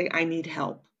able to say, I need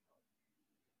help.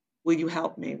 Will you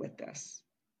help me with this?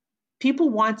 People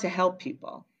want to help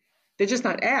people. They're just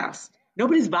not asked.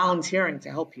 Nobody's volunteering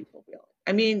to help people, really.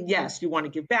 I mean, yes, you want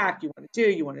to give back, you want to do,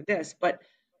 you want to this, but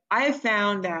I have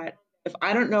found that if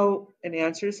I don't know an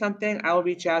answer to something, I will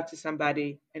reach out to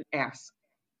somebody and ask,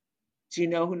 do you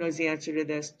know who knows the answer to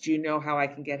this? Do you know how I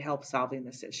can get help solving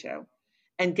this issue?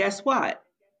 And guess what?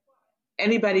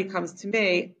 Anybody comes to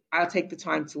me, I'll take the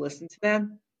time to listen to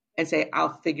them and say,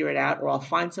 I'll figure it out, or I'll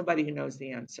find somebody who knows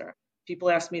the answer.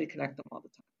 People ask me to connect them all the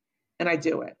time, and I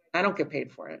do it. I don't get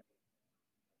paid for it.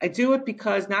 I do it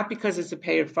because, not because it's a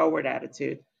pay it forward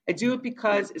attitude. I do Yeah. it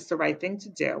because it's the right thing to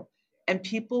do. And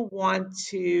people want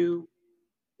to,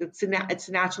 it's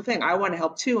a natural thing. I want to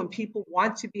help too, and people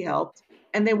want to be helped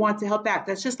and they want to help back.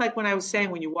 That's just like when I was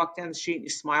saying, when you walk down the street and you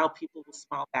smile, people will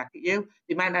smile back at you.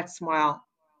 They might not smile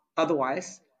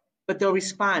otherwise, but they'll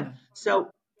respond. Yeah.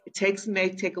 So it may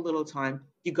take a little time.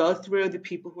 You go through the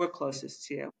people who are closest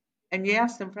to you and you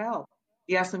ask them for help.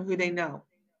 You ask them who they know,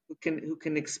 who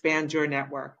can expand your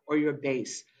network or your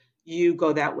base. You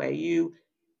go that way. You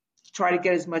try to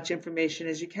get as much information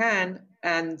as you can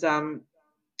and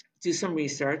do some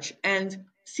research and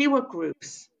see what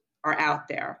groups are out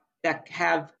there that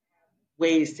have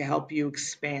ways to help you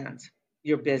expand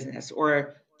your business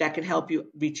or that can help you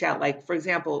reach out. Like, for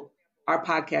example, our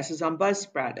podcast is on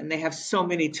Buzzsprout and they have so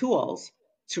many tools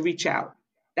to reach out.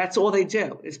 That's all they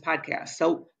do is podcasts.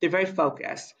 So they're very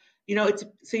focused. It's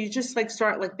so you just like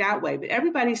start like that way, but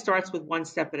everybody starts with one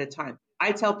step at a time.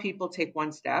 I tell people take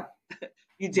one step.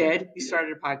 You Yeah. did. You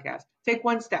started a podcast. Take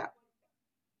one step.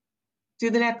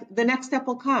 Do the next step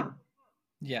will come.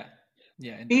 Yeah.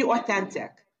 Yeah. Be Indeed.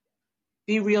 authentic.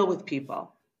 Be real with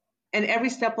people. And every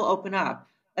step will open up.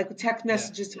 Like with text Yeah.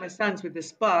 messages to my sons with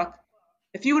this book,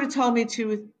 if you would have told me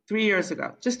 3 years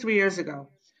ago, just 3 years ago,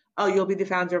 oh, you'll be the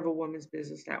founder of a women's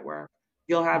business network,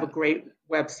 you'll have a Yeah. great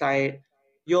website,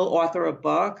 you'll author a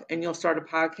book, and you'll start a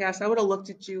podcast, I would have looked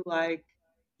at you like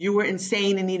you were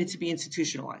insane and needed to be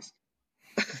institutionalized.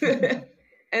 And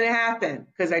it happened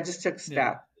because I just took a Yeah.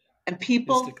 step. And Just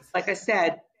people, took. like I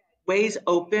said, ways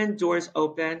open, doors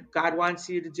open. God wants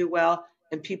you to do well,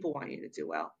 and people want you to do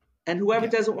well. And whoever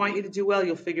Yeah. doesn't want you to do well,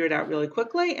 you'll figure it out really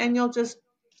quickly, and you'll just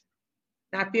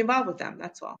not be involved with them.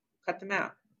 That's all. Cut them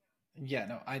out. Yeah,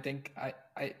 no, I think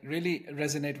I really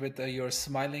resonate with your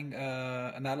smiling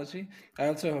analogy. I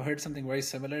also heard something very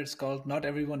similar. It's called not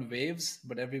everyone waves,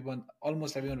 but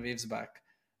almost everyone waves back,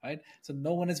 right? So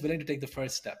no one is willing to take the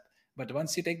first step. But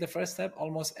once you take the first step,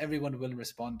 almost everyone will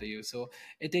respond to you. So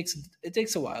it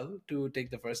takes a while to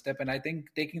take the first step. And I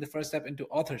think taking the first step into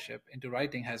authorship, into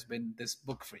writing has been this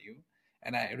book for you.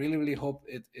 And I really, really hope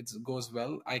it goes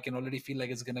well. I can already feel like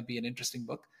it's gonna be an interesting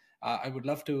book. I would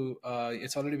love to.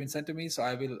 It's already been sent to me, so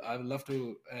I will love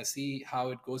to see how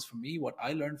it goes for me, what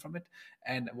I learn from it,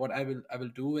 and what I will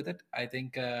do with it. I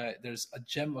think there's a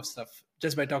gem of stuff.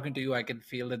 Just by talking to you, I can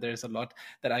feel that there's a lot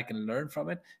that I can learn from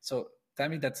it. So,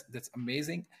 Tammy, that's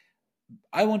amazing.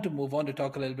 I want to move on to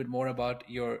talk a little bit more about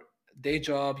your day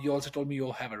job. You also told me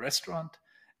you'll have a restaurant,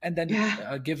 and then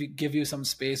Yeah. give you some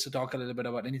space to talk a little bit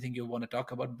about anything you want to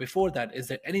talk about. Before that, is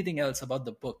there anything else about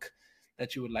the book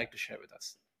that you would like to share with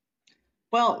us?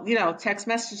 Well, text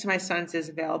message to my sons is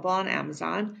available on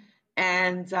Amazon.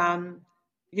 And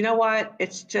you know what?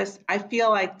 It's just, I feel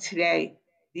like today,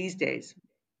 these days,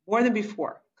 more than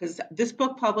before, because this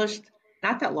book published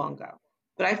not that long ago,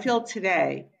 but I Yeah, feel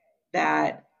today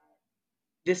that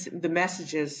the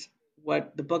messages,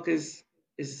 what the book is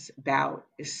about,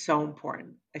 is so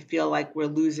important. I feel like we're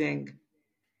losing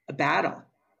a battle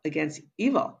against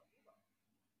evil.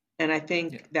 And I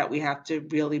yeah, think that we have to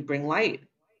really bring light,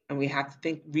 and we have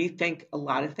to rethink a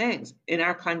lot of things in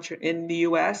our country, in the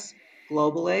US,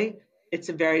 globally. It's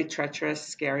a very treacherous,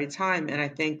 scary time. And I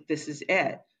think this is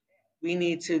it. We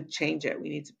need to change it. We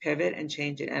need to pivot and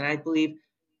change it. And I believe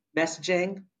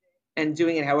messaging and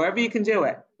doing it however you can do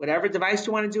it, whatever device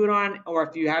you want to do it on, or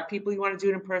if you have people you want to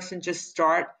do it in person, just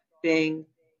start being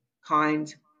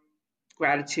kind,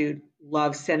 gratitude,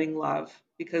 love, sending love,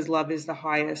 because love is the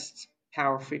highest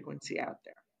power frequency out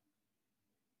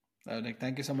there. Nick,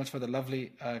 thank you so much for the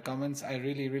lovely comments. I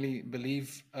really, really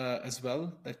believe as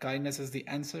well that kindness is the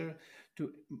answer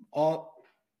to all,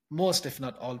 most, if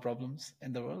not all, problems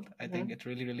in the world. I think Mhm. it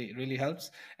really, really, really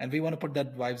helps. And we want to put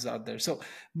that vibes out there. So,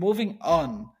 moving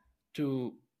on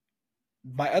to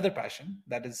my other passion,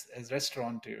 that is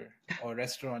restaurateur or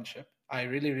restaurantship. I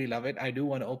really, really love it. I do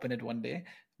want to open it one day.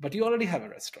 But you already have a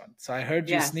restaurant, so I heard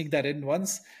you Yes. sneak that in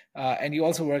once, and you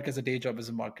also work as a day job as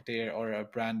a marketer or a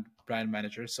brand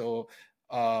manager. So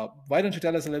why don't you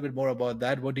tell us a little bit more about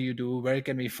that? What do you do? Where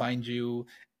can we find you?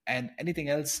 And anything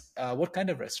else? What kind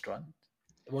of restaurant?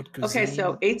 What Okay,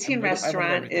 so cuisine? 18 I want to know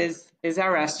Restaurant everything. is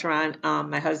our restaurant.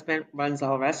 My husband runs the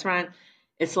whole restaurant.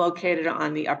 It's located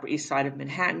on the Upper East Side of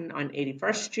Manhattan on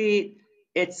 81st Street.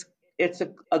 It's it's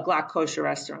a Glatt kosher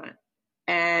restaurant,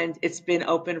 and it's been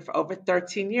open for over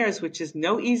 13 years, which is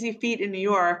no easy feat in New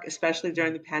York, especially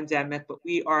during the pandemic. But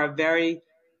we are a very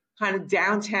kind of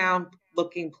downtown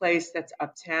looking place that's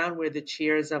uptown, where the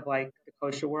cheers of like the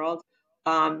kosher world.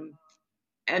 Um,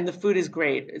 and the food is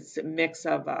great. It's a mix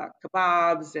of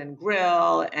kebabs and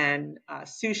grill and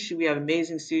sushi. We have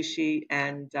amazing sushi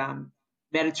and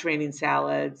Mediterranean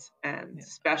salads and Yeah,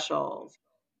 specials.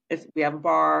 We have a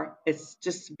bar. It's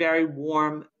just very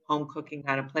warm home cooking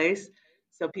kind of place.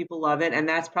 So people love it. And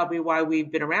that's probably why we've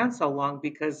been around so long,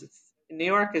 because in New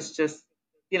York, it's just,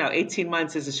 18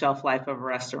 months is the shelf life of a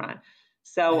restaurant.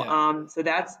 So, yeah, so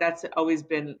that's always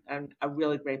been a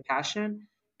really great passion.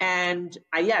 And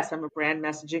yes, I'm a brand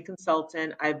messaging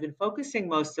consultant. I've been focusing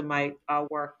most of my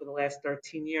work for the last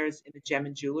 13 years in the gem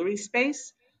and jewelry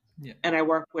space. yeah, And I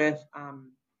work with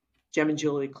gem and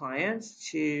jewelry clients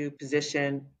to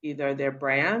position either their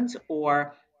brands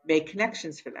or make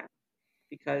connections for them,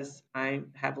 because I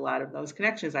have a lot of those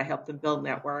connections. I help them build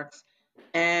networks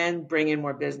and bring in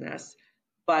more business.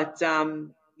 But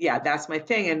yeah, that's my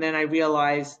thing. And then I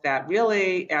realized that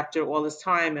really after all this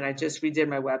time, and I just redid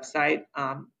my website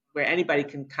where anybody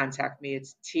can contact me.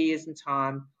 It's T as in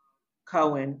Tom,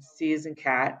 Cohen, C as in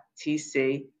cat,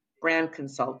 TC, brand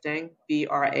consulting,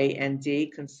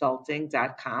 BRAND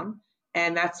consulting.com.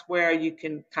 And that's where you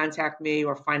can contact me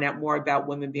or find out more about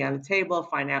Women Beyond the Table,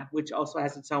 find out, which also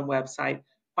has its own website,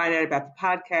 find out about the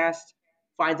podcast,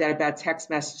 find out about text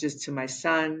messages to my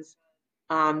sons.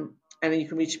 And then you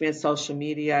can reach me on social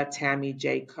media, Tammy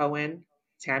J. Cohen,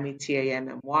 Tammy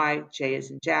Tammy, J as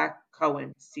in Jack,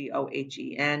 Cohen,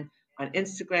 Cohen, on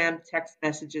Instagram, text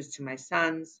messages to my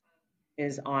sons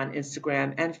is on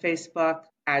Instagram and Facebook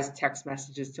as text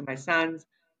messages to my sons.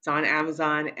 It's on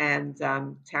Amazon, and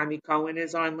Tammy Cohen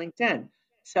is on LinkedIn.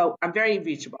 So I'm very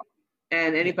reachable.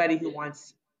 And yeah. anybody who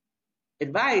wants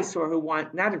advice, or who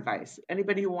want not advice,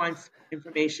 anybody who wants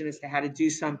information as to how to do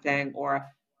something or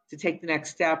to take the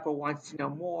next step, or wants to know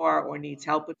more or needs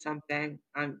help with something,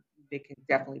 they can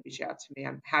definitely reach out to me.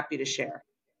 I'm happy to share.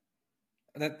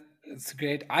 That's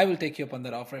great. I will take you up on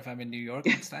that offer if I'm in New York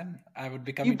next time. I would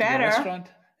be You coming to the better. restaurant.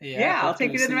 Yeah, Yeah, I'll hope take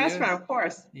to you to the see you. restaurant, of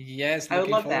course. Yes, I would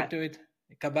looking love forward that. to it.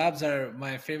 Kebabs are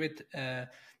my favorite.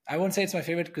 I won't say it's my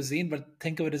favorite cuisine, but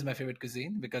think of it as my favorite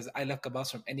cuisine because I love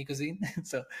kebabs from any cuisine.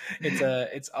 So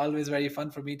it's always very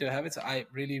fun for me to have it. So I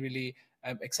really, really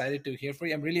am excited to hear for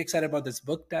you. I'm really excited about this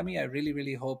book, Tammy. I really,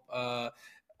 really hope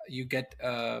you get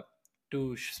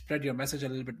to spread your message a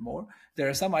little bit more. There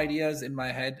are some ideas in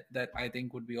my head that I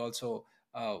think would be also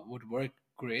would work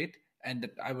great, and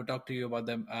that I would talk to you about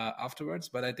them afterwards.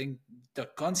 But I think the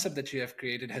concept that you have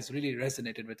created has really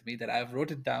resonated with me. That I've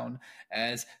wrote it down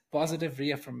as positive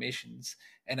reaffirmations,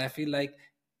 and I feel like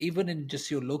even in just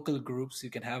your local groups, you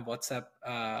can have WhatsApp,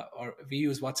 or we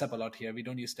use WhatsApp a lot here. We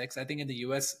don't use text. I think in the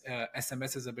US,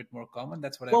 SMS is a bit more common.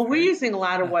 That's what I've Well, we're heard. using a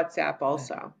lot of Uh, WhatsApp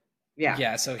also. Yeah.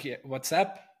 yeah, so here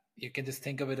WhatsApp, you can just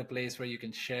think of it a place where you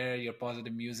can share your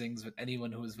positive musings with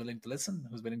anyone who is willing to listen,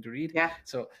 who's willing to read. Yeah,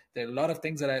 So there are a lot of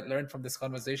things that I learned from this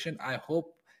conversation. I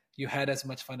hope you had as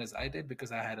much fun as I did,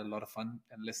 because I had a lot of fun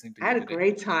and listening to I you had a today.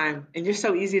 great time, and you're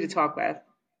so easy to talk with.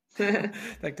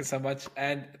 Thank you so much,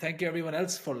 and thank you everyone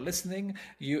else for listening.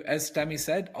 You, as Tammy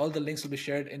said, all the links will be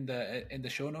shared in the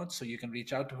show notes, so you can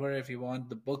reach out to her if you want.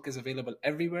 The book is available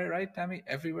everywhere, right, Tammy?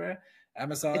 Everywhere, It's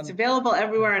Amazon. available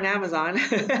everywhere on Amazon.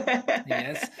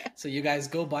 Yes. So you guys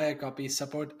go buy a copy,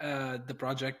 support the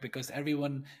project, because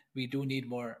everyone, we do need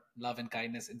more love and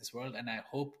kindness in this world. And I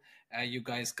hope you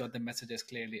guys got the message as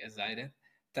clearly as I did.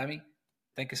 Tammy,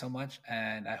 thank you so much.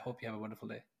 And I hope you have a wonderful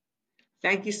day.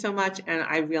 Thank you so much, and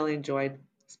I really enjoyed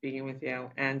speaking with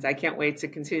you, and I can't wait to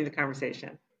continue the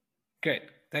conversation. Great.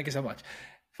 Thank you so much.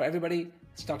 For everybody,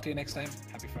 let's talk to you next time.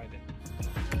 Happy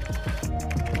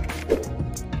Friday.